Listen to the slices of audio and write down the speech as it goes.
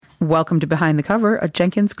Welcome to Behind the Cover, a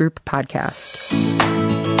Jenkins Group podcast.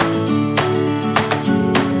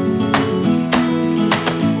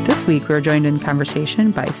 This week, we're joined in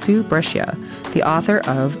conversation by Sue Brescia, the author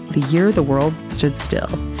of The Year the World Stood Still.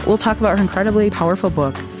 We'll talk about her incredibly powerful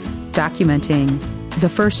book documenting the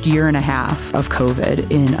first year and a half of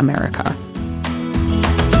COVID in America.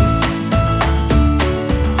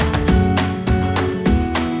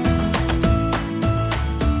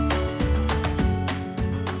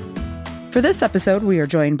 For this episode, we are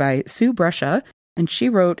joined by Sue Brescia, and she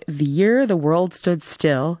wrote The Year the World Stood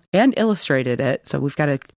Still and illustrated it. So we've got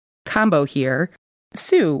a combo here.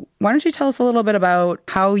 Sue, why don't you tell us a little bit about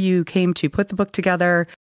how you came to put the book together?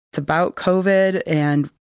 It's about COVID and,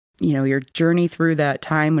 your journey through that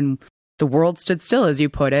time when the world stood still, as you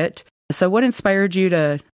put it. So what inspired you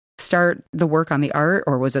to start the work on the art,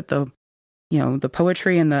 or was it the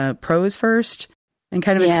poetry and the prose first? And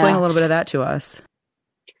kind of explain a little bit of that to us.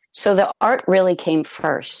 So the art really came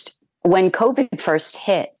first. When COVID first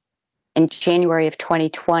hit in January of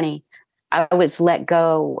 2020, I was let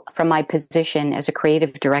go from my position as a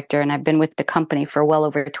creative director, and I've been with the company for well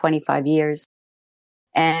over 25 years.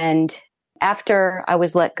 And after I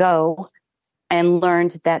was let go and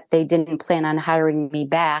learned that they didn't plan on hiring me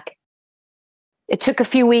back, it took a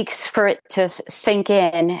few weeks for it to sink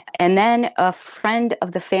in. And then a friend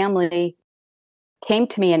of the family came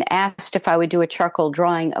to me and asked if I would do a charcoal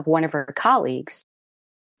drawing of one of her colleagues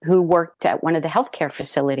who worked at one of the healthcare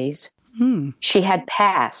facilities. She had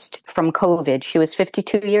passed from COVID. She was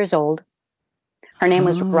 52 years old. Her name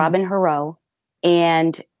was Robin Hero,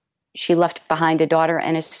 and she left behind a daughter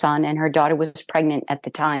and a son, and her daughter was pregnant at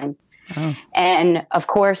the time. And of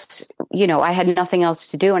course, I had nothing else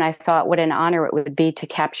to do, and I thought what an honor it would be to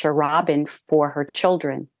capture Robin for her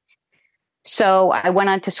children. So I went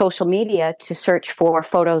onto social media to search for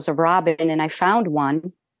photos of Robin, and I found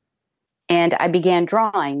one, and I began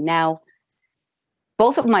drawing. Now,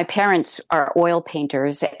 both of my parents are oil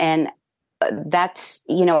painters, and that's,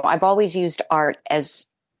 I've always used art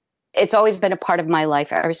it's always been a part of my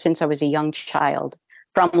life ever since I was a young child,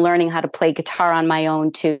 from learning how to play guitar on my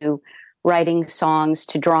own to writing songs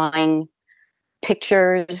to drawing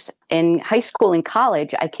pictures. In high school and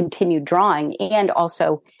college, I continued drawing, and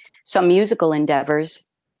also some musical endeavors.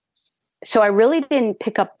 So I really didn't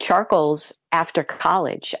pick up charcoals after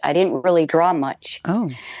college. I didn't really draw much.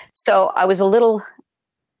 So I was a little,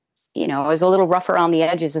 rough around the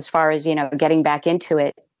edges as far as, getting back into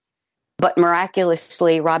it. But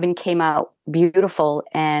miraculously, Robin came out beautiful,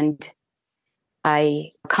 and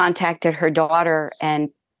I contacted her daughter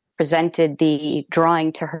and presented the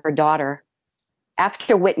drawing to her daughter.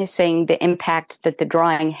 After witnessing the impact that the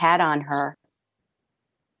drawing had on her,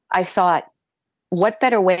 I thought, what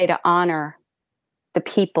better way to honor the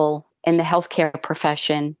people in the healthcare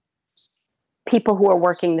profession, people who are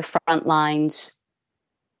working the front lines,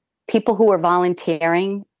 people who are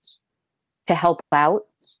volunteering to help out,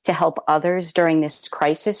 to help others during this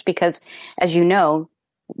crisis, because as you know,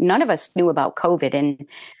 none of us knew about COVID, and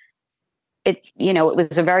it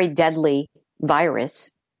was a very deadly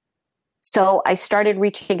virus. So I started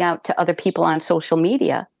reaching out to other people on social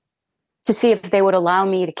media to see if they would allow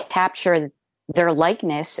me to capture their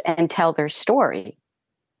likeness and tell their story.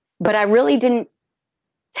 But I really didn't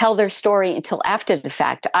tell their story until after the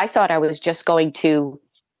fact. I thought I was just going to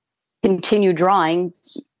continue drawing.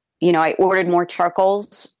 I ordered more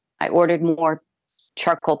charcoals, I ordered more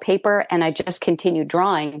charcoal paper, and I just continued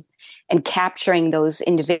drawing and capturing those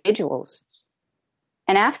individuals.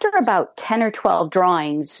 And after about 10 or 12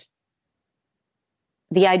 drawings,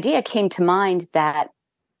 the idea came to mind that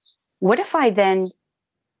what if I then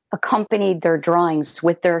accompanied their drawings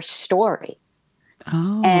with their story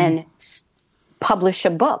and publish a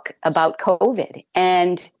book about COVID,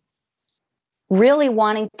 and really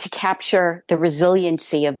wanting to capture the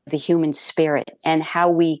resiliency of the human spirit and how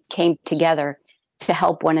we came together to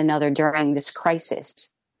help one another during this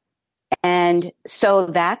crisis. And so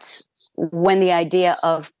that's when the idea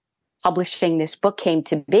of publishing this book came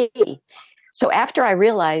to be. So after I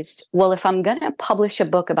realized, well, if I'm going to publish a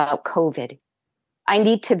book about COVID, I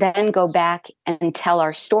need to then go back and tell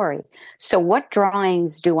our story. So what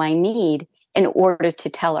drawings do I need in order to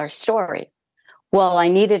tell our story? Well, I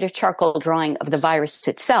needed a charcoal drawing of the virus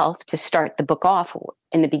itself to start the book off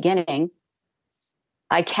in the beginning.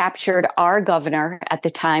 I captured our governor at the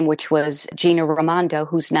time, which was Gina Raimondo,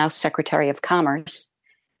 who's now Secretary of Commerce,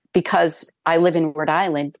 because I live in Rhode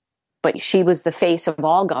Island, but she was the face of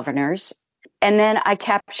all governors. And then I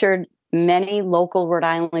captured many local Rhode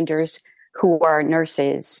Islanders who are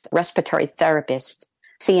nurses, respiratory therapists,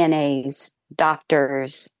 CNAs,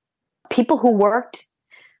 doctors, people who worked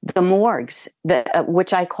the morgues,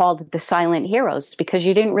 which I called the silent heroes, because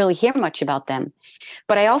you didn't really hear much about them.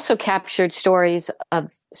 But I also captured stories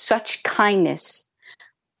of such kindness.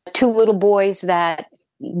 Two little boys that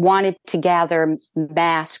wanted to gather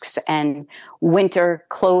masks and winter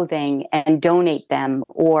clothing and donate them,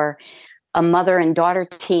 or a mother and daughter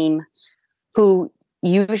team who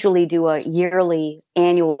usually do a yearly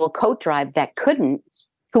annual coat drive that couldn't,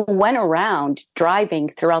 who went around driving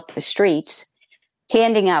throughout the streets,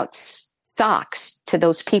 handing out socks to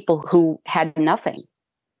those people who had nothing.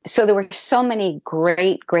 So there were so many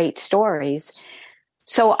great, great stories.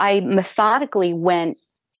 So I methodically went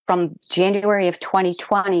from January of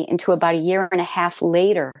 2020 into about a year and a half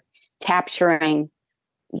later, capturing,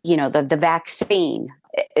 the vaccine.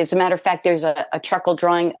 As a matter of fact, there's a charcoal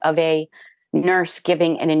drawing of a nurse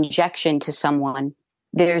giving an injection to someone.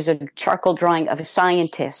 There's a charcoal drawing of a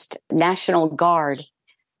scientist, National Guard,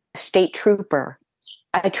 state trooper.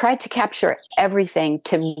 I tried to capture everything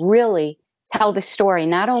to really tell the story,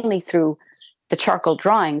 not only through the charcoal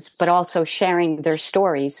drawings, but also sharing their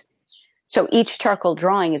stories. So each charcoal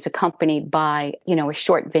drawing is accompanied by, a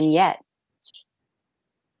short vignette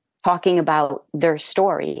talking about their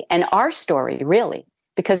story and our story, really.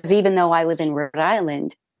 Because even though I live in Rhode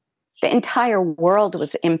Island, the entire world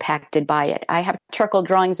was impacted by it. I have charcoal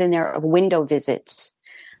drawings in there of window visits.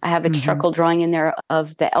 I have a charcoal drawing in there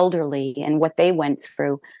of the elderly and what they went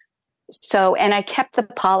through. So, and I kept the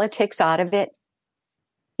politics out of it,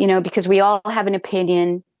 because we all have an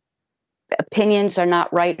opinion. Opinions are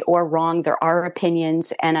not right or wrong. There are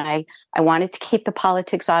opinions. And I wanted to keep the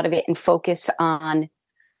politics out of it and focus on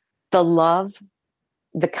the love,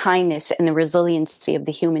 the kindness, and the resiliency of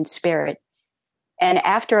the human spirit. And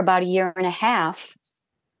after about a year and a half,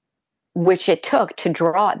 which it took to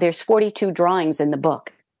draw, there's 42 drawings in the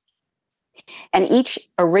book. And each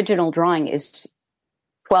original drawing is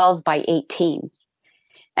 12 by 18.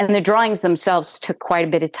 And the drawings themselves took quite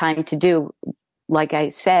a bit of time to do. Like I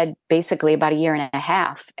said, basically about a year and a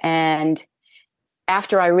half. And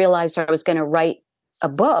after I realized I was going to write a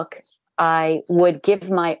book, I would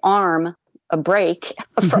give my arm a break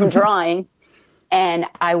from drawing, and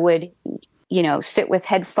I would, sit with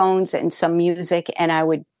headphones and some music, and I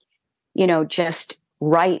would, just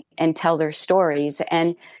write and tell their stories.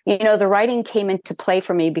 And, the writing came into play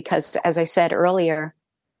for me because, as I said earlier,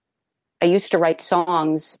 I used to write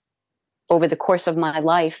songs over the course of my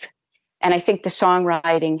life. And I think the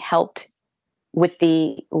songwriting helped with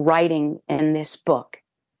the writing in this book.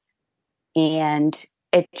 And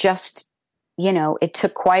it just, it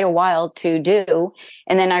took quite a while to do.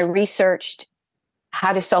 And then I researched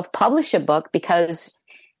how to self-publish a book, because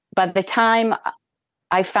by the time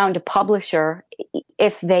I found a publisher,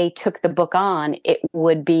 if they took the book on, it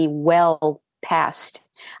would be well past.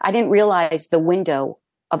 I didn't realize the window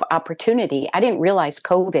of opportunity. I didn't realize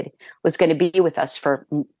COVID was going to be with us for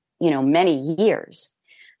many years.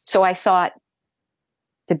 So I thought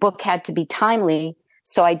the book had to be timely.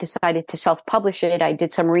 So I decided to self-publish it. I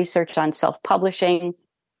did some research on self-publishing.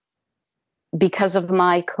 Because of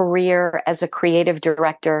my career as a creative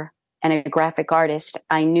director and a graphic artist,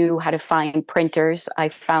 I knew how to find printers. I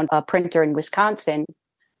found a printer in Wisconsin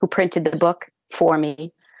who printed the book for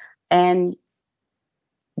me. And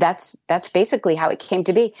that's basically how it came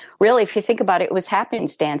to be. Really, if you think about it, it was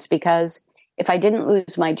happenstance, because if I didn't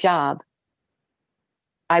lose my job,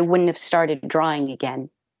 I wouldn't have started drawing again.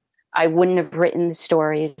 I wouldn't have written the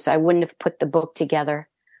stories. I wouldn't have put the book together.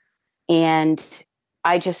 And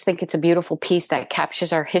I just think it's a beautiful piece that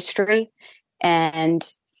captures our history. And,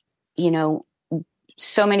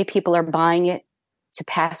 so many people are buying it to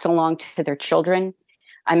pass along to their children.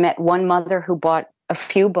 I met one mother who bought a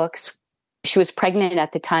few books. She was pregnant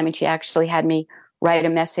at the time, and she actually had me write a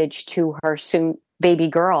message to her soon baby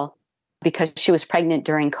girl, because she was pregnant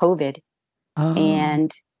during COVID. Oh.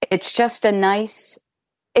 And it's just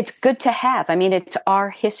it's good to have. I mean, it's our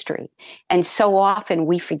history. And so often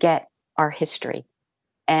we forget our history.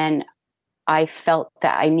 And I felt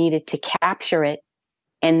that I needed to capture it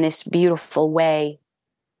in this beautiful way,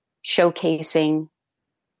 showcasing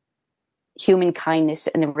human kindness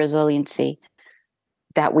and the resiliency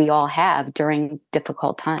that we all have during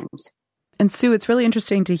difficult times. And Sue, it's really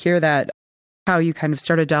interesting to hear that, how you kind of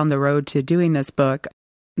started down the road to doing this book.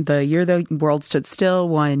 The Year the World Stood Still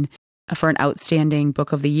won for an Outstanding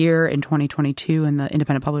Book of the Year in 2022 in the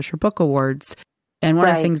Independent Publisher Book Awards. And one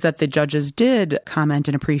of the things that the judges did comment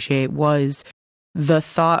and appreciate was the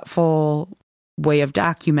thoughtful way of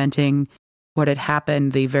documenting what had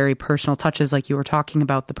happened, the very personal touches, like you were talking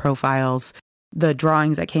about, the profiles, the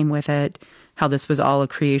drawings that came with it, how this was all a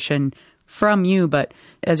creation from you, but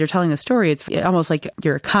as you're telling the story, it's almost like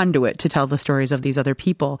you're a conduit to tell the stories of these other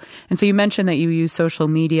people. And so you mentioned that you use social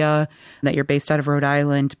media, that you're based out of Rhode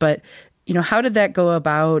Island, but, how did that go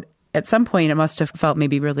about? At some point, it must have felt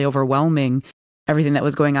maybe really overwhelming, everything that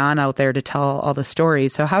was going on out there to tell all the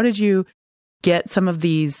stories. So how did you get some of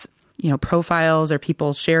these, profiles or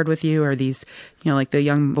people shared with you, or these, like the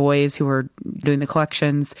young boys who were doing the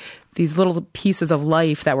collections, these little pieces of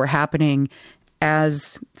life that were happening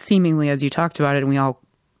as seemingly as you talked about it, and we all,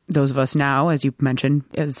 those of us now, as you mentioned,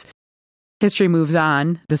 as history moves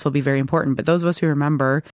on, this will be very important. But those of us who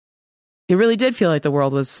remember, it really did feel like the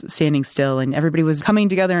world was standing still and everybody was coming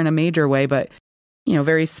together in a major way, but,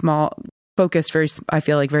 very small, focused, I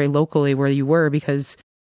feel like very locally where you were, because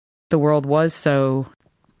the world was so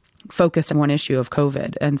focused on one issue of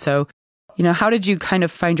COVID. And so, how did you kind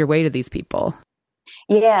of find your way to these people?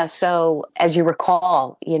 Yeah. So as you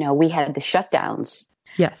recall, we had the shutdowns.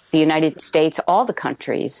 Yes. The United States, all the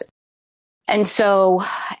countries. And so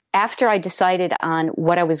after I decided on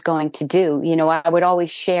what I was going to do, I would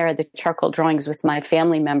always share the charcoal drawings with my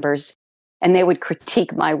family members and they would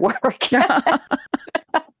critique my work,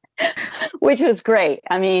 which was great.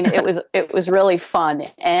 I mean, it was really fun.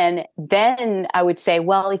 And then I would say,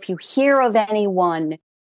 well, if you hear of anyone,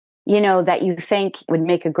 that you think would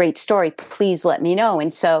make a great story, please let me know.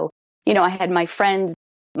 And so, I had my friends,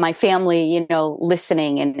 my family,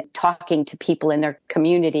 listening and talking to people in their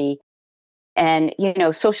community. And,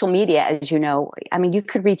 social media, as you know, I mean, you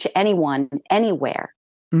could reach anyone, anywhere.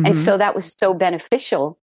 Mm-hmm. And so that was so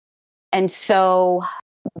beneficial. And so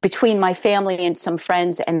between my family and some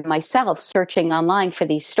friends and myself searching online for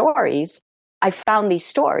these stories, I found these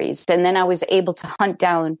stories. And then I was able to hunt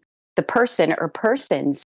down the person or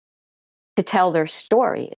persons to tell their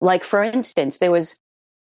story. Like, for instance, there was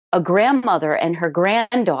a grandmother and her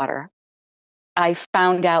granddaughter. I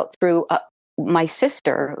found out through my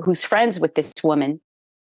sister, who's friends with this woman.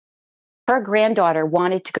 Her granddaughter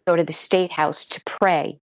wanted to go to the State House to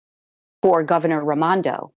pray for Governor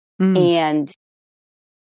Raimondo. And,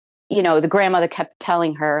 the grandmother kept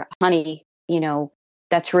telling her, honey,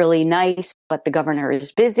 that's really nice, but the governor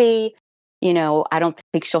is busy. I don't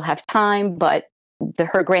think she'll have time, but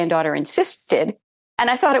her granddaughter insisted.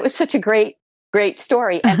 And I thought it was such a great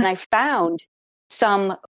story. And I found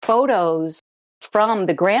some photos from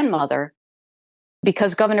the grandmother,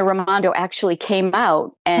 because Governor Raimondo actually came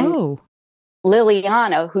out, and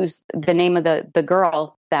Liliana, who's the name of the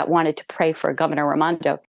girl that wanted to pray for Governor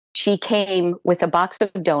Raimondo, she came with a box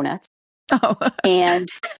of donuts. And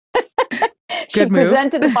she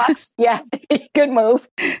presented the box. Yeah, good move.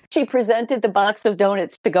 She presented the box of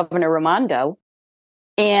donuts to Governor Raimondo,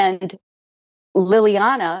 and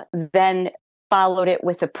Liliana then followed it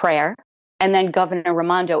with a prayer. And then Governor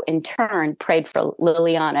Raimondo, in turn, prayed for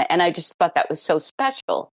Liliana. And I just thought that was so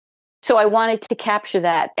special. So I wanted to capture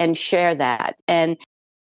that and share that. And,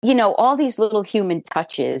 all these little human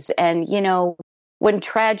touches. And, when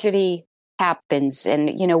tragedy happens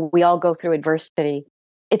and, we all go through adversity,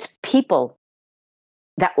 it's people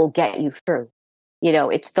that will get you through.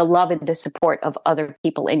 It's the love and the support of other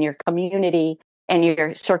people in your community and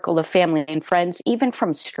your circle of family and friends, even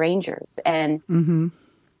from strangers. And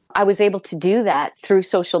I was able to do that through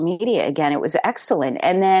social media. Again, it was excellent.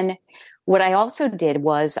 And then what I also did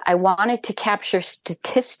was I wanted to capture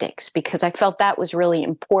statistics, because I felt that was really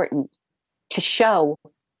important to show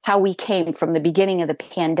how we came from the beginning of the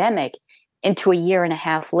pandemic into a year and a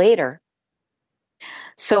half later.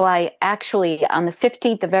 So I actually, on the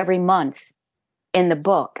 15th of every month in the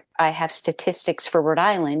book, I have statistics for Rhode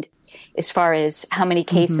Island as far as how many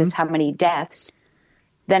cases, how many deaths.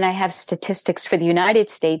 Then I have statistics for the United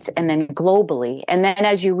States and then globally. And then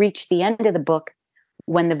as you reach the end of the book,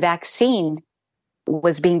 when the vaccine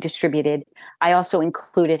was being distributed, I also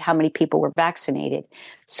included how many people were vaccinated.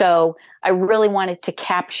 So I really wanted to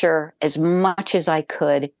capture as much as I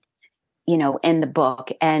could, in the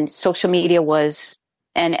book. And social media was,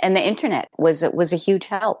 and the internet was a huge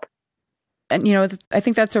help. And, I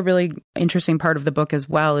think that's a really interesting part of the book as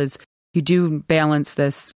well, is you do balance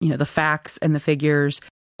this, the facts and the figures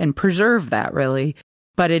and preserve that really,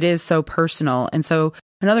 but it is so personal. And so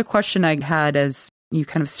another question I had as you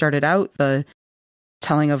kind of started out the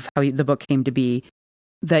telling of how the book came to be,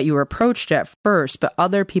 that you were approached at first, but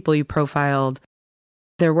other people you profiled,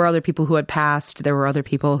 there were other people who had passed, there were other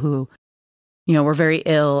people who, were very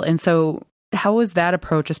ill. And so how was that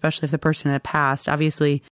approach, especially if the person had passed?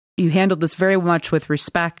 Obviously, you handled this very much with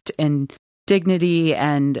respect and dignity,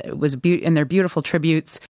 and it was and they're beautiful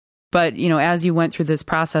tributes. But, as you went through this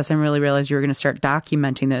process and really realized you were going to start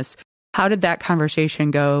documenting this, how did that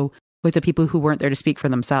conversation go with the people who weren't there to speak for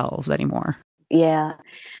themselves anymore. Yeah.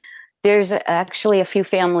 There's actually a few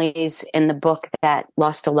families in the book that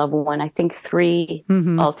lost a loved one. I think 3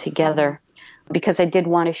 altogether, because I did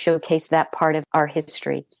want to showcase that part of our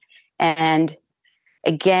history. And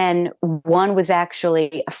again, one was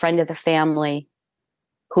actually a friend of the family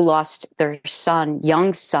who lost their son,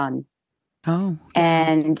 young son. Oh.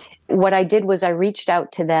 And what I did was I reached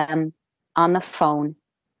out to them on the phone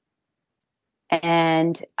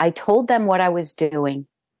and I told them what I was doing.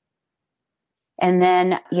 And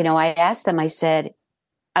then, I asked them, I said,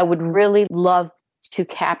 I would really love to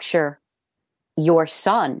capture your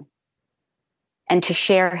son and to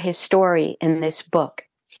share his story in this book.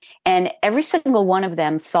 And every single one of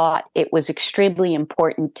them thought it was extremely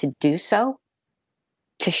important to do so,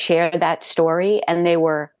 to share that story. And they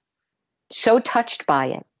were so touched by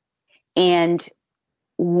it. And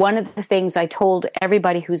one of the things I told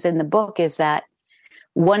everybody who's in the book is that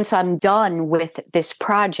once I'm done with this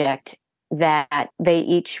project, that they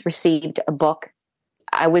each received a book.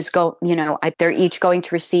 They're each going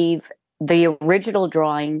to receive the original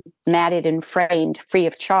drawing, matted and framed, free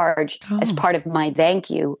of charge, as part of my thank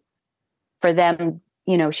you for them,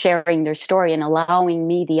 sharing their story and allowing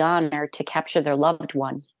me the honor to capture their loved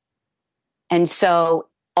one. And so,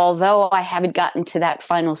 although I haven't gotten to that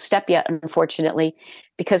final step yet, unfortunately,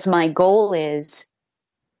 because my goal is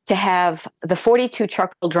to have the 42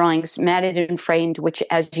 charcoal drawings matted and framed, which,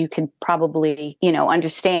 as you can probably,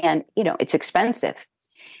 understand, it's expensive.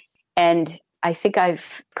 And I think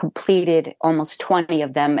I've completed almost 20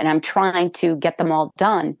 of them, and I'm trying to get them all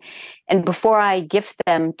done. And before I gift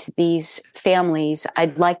them to these families,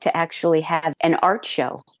 I'd like to actually have an art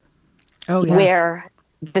show where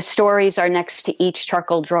the stories are next to each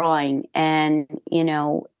charcoal drawing. And,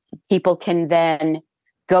 people can then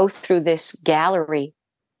go through this gallery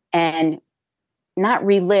and not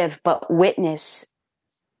relive, but witness,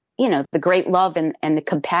 the great love and the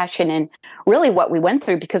compassion and really what we went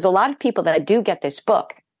through. Because a lot of people that do get this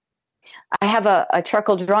book, I have a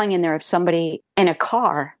charcoal drawing in there of somebody in a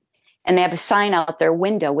car, and they have a sign out their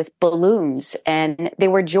window with balloons, and they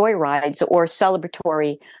were joyrides or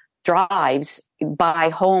celebratory drives by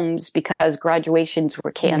homes because graduations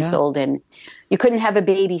were canceled and you couldn't have a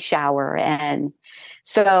baby shower. And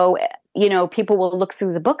so, people will look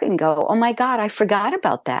through the book and go, oh my God, I forgot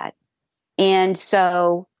about that. And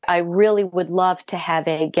so I really would love to have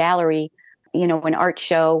a gallery, an art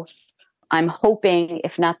show. I'm hoping,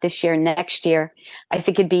 if not this year, next year. I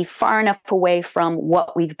think it'd be far enough away from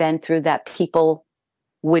what we've been through that people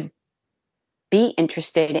would be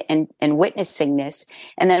interested in witnessing this.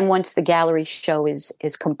 And then once the gallery show is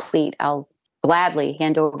complete, I'll gladly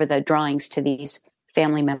hand over the drawings to these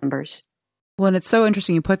family members. Well, and it's so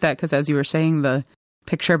interesting you put that, because as you were saying, the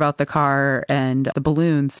picture about the car and the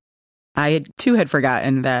balloons, I too had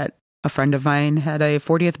forgotten that a friend of mine had a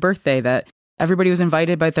 40th birthday that everybody was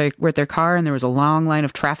invited with their car, and there was a long line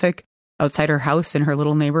of traffic outside her house in her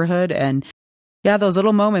little neighborhood. And yeah, those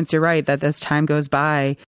little moments, you're right, that as time goes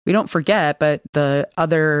by, we don't forget, but the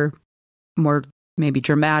other more maybe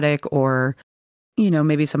dramatic or,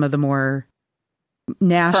 maybe some of the more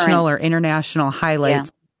national or international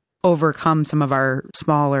highlights overcome some of our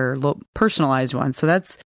smaller, personalized ones. So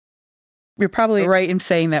you're probably right in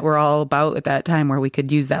saying that we're all about at that time where we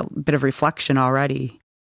could use that bit of reflection already.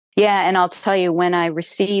 Yeah, and I'll tell you, when I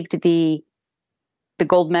received the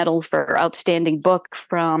gold medal for outstanding book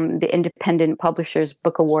from the Independent Publishers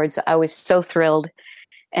Book Awards, I was so thrilled.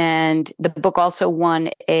 And the book also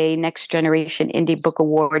won a Next Generation Indie Book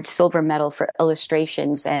Award silver medal for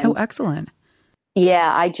illustrations. And excellent.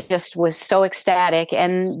 Yeah, I just was so ecstatic.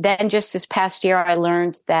 And then just this past year, I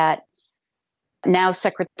learned that now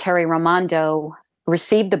Secretary Raimondo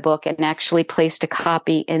received the book and actually placed a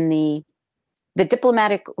copy in the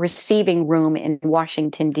diplomatic receiving room in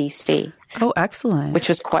Washington, D.C. Oh, excellent. Which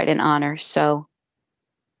was quite an honor. So,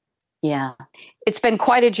 yeah, it's been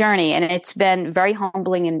quite a journey, and it's been very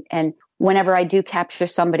humbling. And whenever I do capture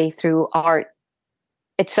somebody through art,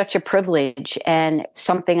 it's such a privilege and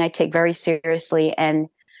something I take very seriously. And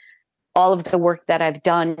all of the work that I've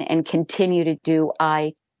done and continue to do,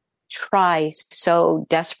 I try so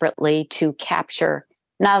desperately to capture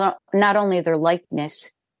not only their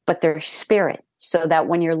likeness, but their spirit, so that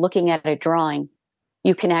when you're looking at a drawing,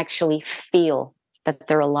 you can actually feel that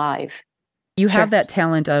they're alive. You have that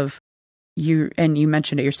talent of and you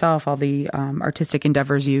mentioned it yourself, all the artistic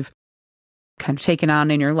endeavors you've kind of taken on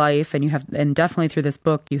in your life, and definitely through this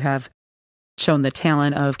book, you have shown the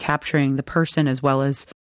talent of capturing the person as well as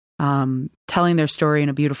telling their story in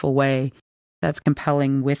a beautiful way that's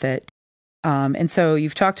compelling with it. And so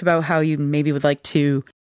you've talked about how you maybe would like to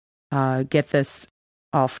get this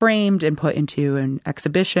all framed and put into an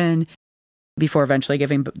exhibition before eventually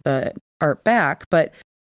giving the art back. But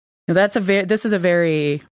this is a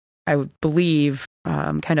very, I would believe,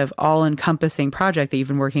 kind of all-encompassing project that you've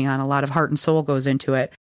been working on. A lot of heart and soul goes into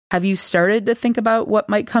it. Have you started to think about what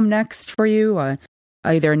might come next for you?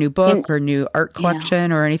 Either a new book or new art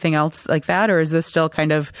collection or anything else like that? Or is this still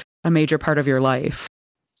kind of a major part of your life?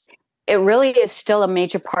 It really is still a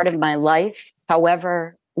major part of my life.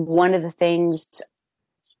 However, one of the things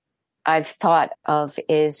I've thought of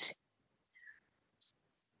is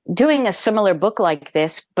doing a similar book like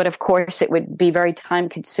this, but of course it would be very time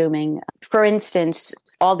consuming. For instance,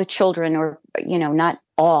 all the children, or, not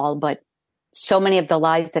all, but so many of the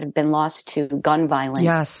lives that have been lost to gun violence.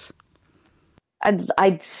 Yes.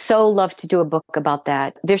 I'd so love to do a book about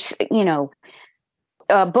that. There's,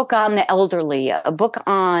 a book on the elderly, a book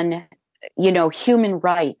on, human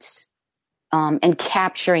rights, and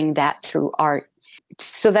capturing that through art,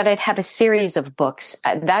 so that I'd have a series of books.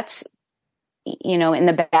 That's, in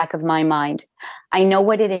the back of my mind. I know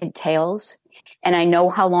what it entails, and I know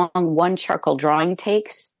how long one charcoal drawing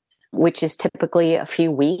takes, which is typically a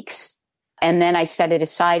few weeks. And then I set it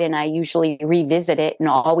aside and I usually revisit it and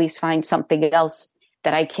always find something else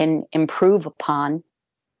that I can improve upon.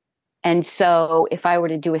 And so if I were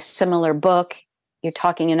to do a similar book, you're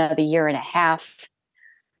talking another year and a half.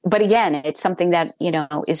 But again, it's something that,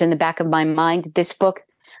 is in the back of my mind. This book,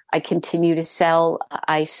 I continue to sell.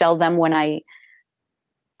 I sell them when I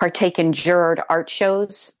partake in juror art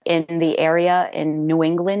shows in the area in New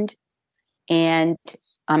England. And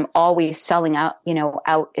I'm always selling out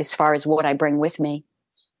as far as what I bring with me.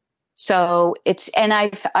 So and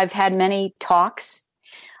I've had many talks.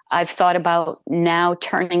 I've thought about now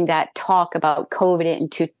turning that talk about COVID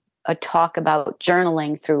into a talk about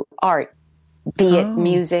journaling through art, be it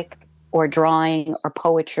music or drawing or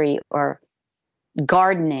poetry or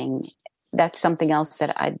gardening. That's something else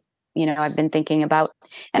that I've been thinking about.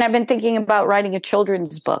 And I've been thinking about writing a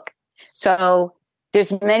children's book. So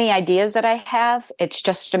there's many ideas that I have. It's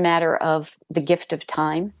just a matter of the gift of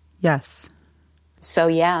time. Yes. So,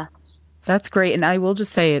 yeah. That's great. And I will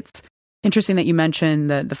just say it's interesting that you mentioned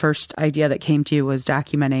that the first idea that came to you was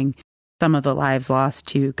documenting some of the lives lost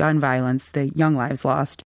to gun violence, the young lives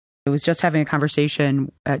lost. I was just having a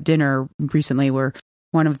conversation at dinner recently where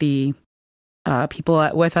one of the people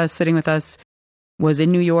sitting with us, was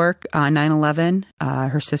in New York on 9/11.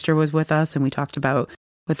 Her sister was with us, and we talked about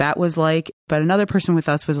what that was like. But another person with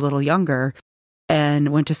us was a little younger and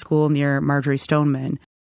went to school near Marjorie Stoneman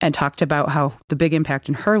and talked about how the big impact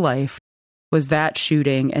in her life was that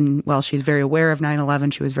shooting. And while she's very aware of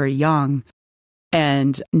 9/11, she was very young.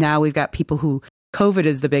 And now we've got people who COVID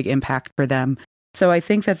is the big impact for them. So I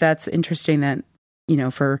think that that's interesting that,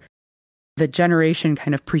 for the generation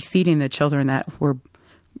kind of preceding the children that were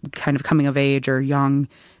kind of coming of age or young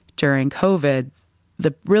during COVID,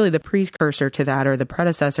 the precursor to that, or the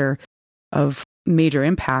predecessor of major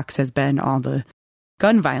impacts, has been all the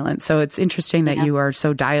gun violence. So it's interesting that you are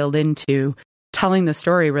so dialed into telling the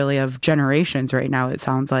story really of generations right now, it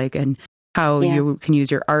sounds like, and how you can use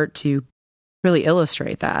your art to really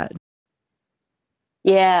illustrate that.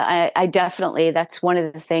 Yeah, I definitely, that's one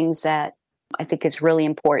of the things that I think is really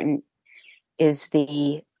important is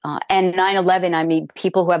and 9/11, I mean,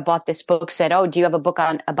 people who have bought this book said, "Oh, do you have a book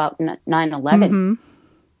about 9/11?"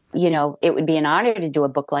 Mm-hmm. It would be an honor to do a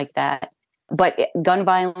book like that. But gun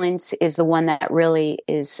violence is the one that really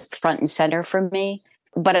is front and center for me.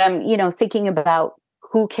 But I'm, thinking about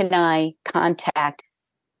who can I contact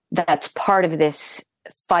that's part of this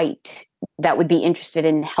fight that would be interested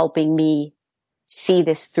in helping me see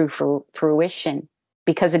this through fruition,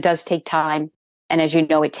 because it does take time. And as you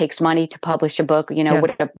know, it takes money to publish a book.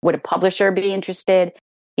 Yes. Would a publisher be interested?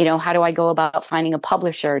 How do I go about finding a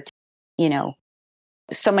publisher?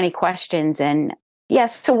 So many questions. And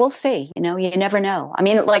yes, so we'll see. You never know. I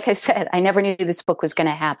mean, like I said, I never knew this book was going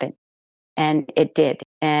to happen. And it did.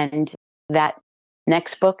 And that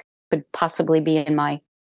next book could possibly be in my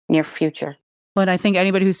near future. Well, and I think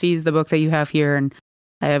anybody who sees the book that you have here, and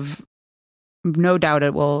I have no doubt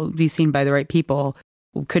it will be seen by the right people,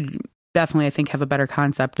 could definitely, I think, have a better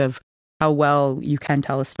concept of how well you can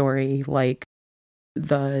tell a story like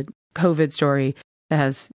the COVID story that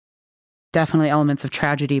has definitely elements of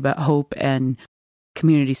tragedy, but hope and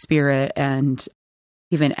community spirit and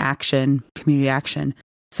even community action.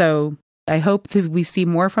 So I hope that we see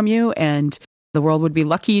more from you, and the world would be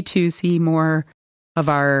lucky to see more of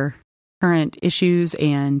our current issues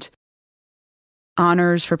and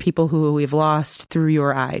honors for people who we've lost through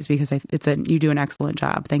your eyes, because you do an excellent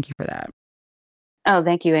job. Thank you for that. Oh,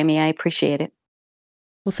 thank you, Amy. I appreciate it.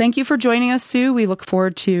 Well, thank you for joining us, Sue. We look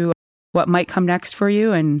forward to what might come next for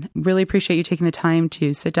you and really appreciate you taking the time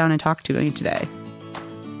to sit down and talk to me today.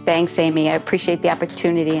 Thanks, Amy. I appreciate the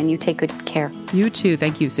opportunity, and you take good care. You too.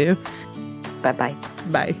 Thank you, Sue. Bye-bye.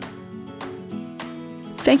 Bye.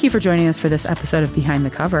 Thank you for joining us for this episode of Behind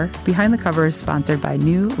the Cover. Behind the Cover is sponsored by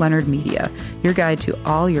New Leonard Media, your guide to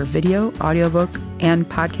all your video, audiobook, and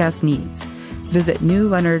podcast needs. Visit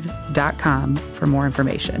newleonard.com for more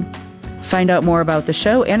information. Find out more about the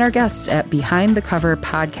show and our guests at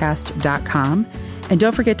behindthecoverpodcast.com. And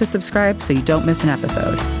don't forget to subscribe so you don't miss an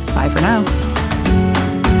episode. Bye for now.